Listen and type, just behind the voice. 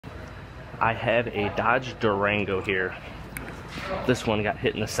I have a Dodge Durango here. This one got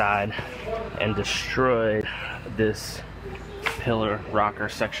hit in the side and destroyed this pillar rocker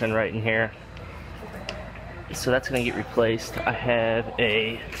section right in here. So that's gonna get replaced. I have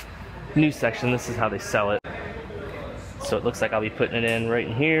a new section. This is how they sell it. So it looks like I'll be putting it in right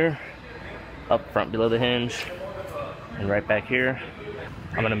in here, up front below the hinge, and right back here.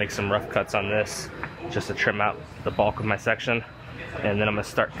 I'm gonna make some rough cuts on this just to trim out the bulk of my section, and then I'm gonna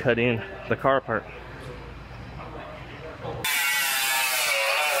start cutting the car apart.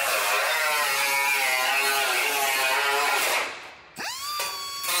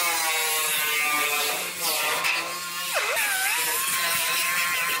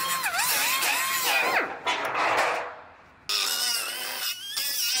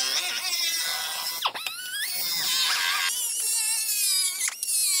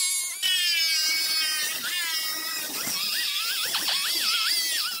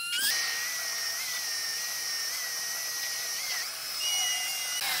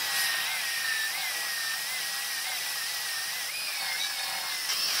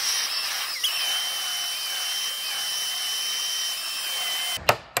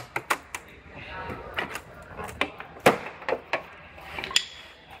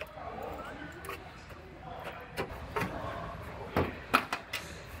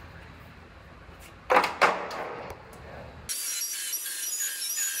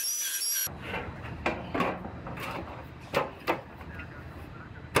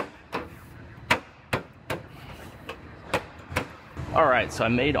 Alright, so I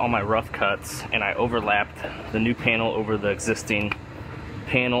made all my rough cuts and I overlapped the new panel over the existing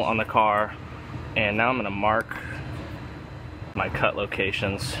panel on the car, and now I'm going to mark my cut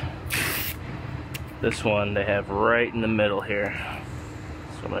locations. This one they have right in the middle here,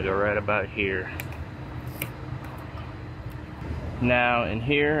 so I'm going to go right about here. Now in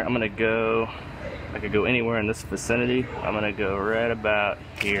here I'm going to go, I could go anywhere in this vicinity. I'm going to go right about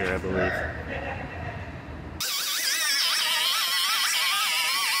here, I believe.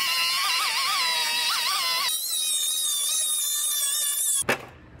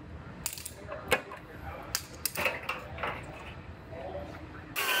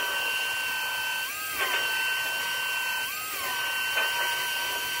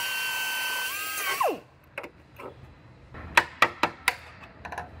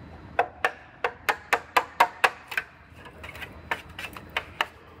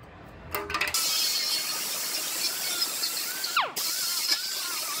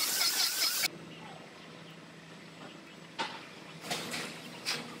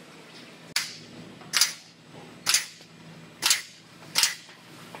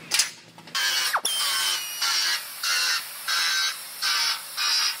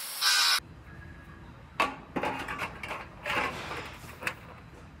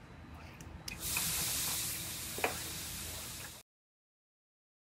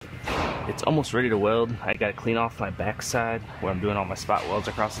 It's almost ready to weld. I gotta clean off my backside where I'm doing all my spot welds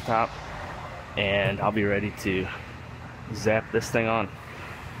across the top, and I'll be ready to zap this thing on.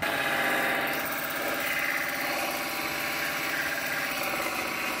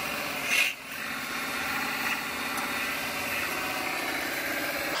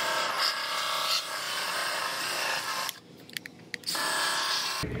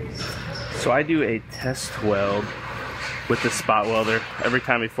 So I do a test weld with the spot welder every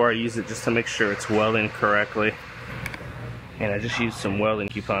time before I use it, just to make sure it's welding correctly. And I just use some welding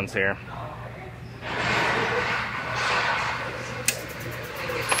coupons here.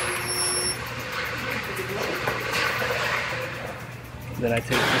 Then I take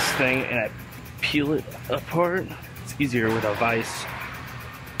this thing and I peel it apart. It's easier with a vise,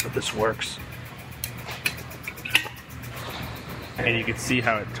 but this works. And you can see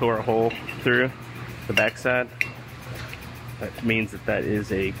how it tore a hole through the backside. That means that that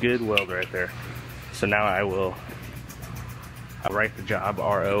is a good weld right there. So now I'll write the job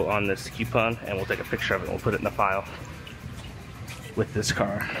RO on this coupon, and we'll take a picture of it and we'll put it in the file with this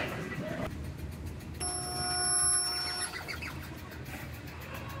car.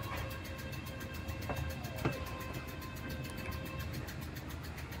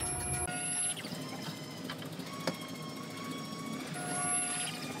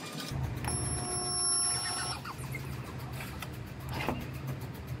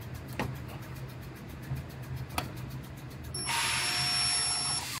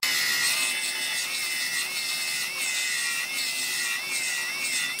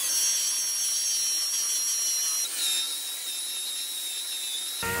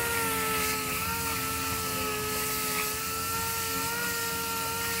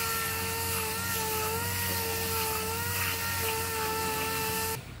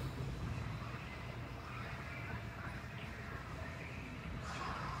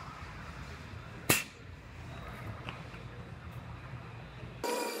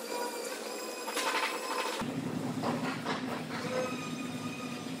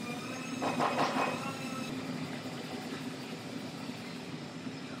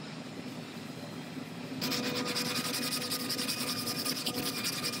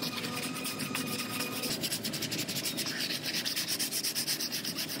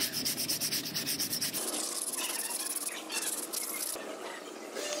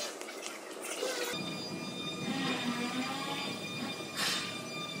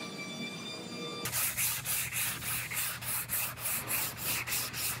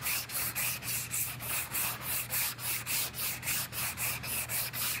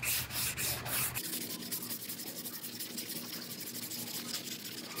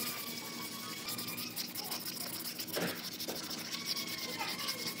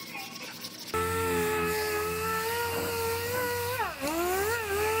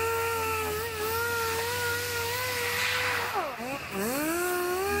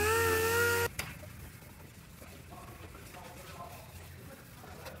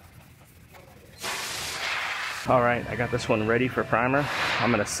 Alright, I got this one ready for primer.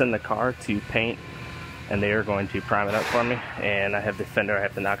 I'm going to send the car to paint, and they are going to prime it up for me. And I have the fender I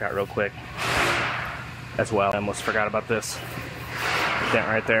have to knock out real quick as well. I almost forgot about this dent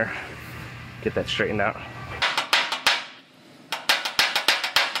right there. Get that straightened out.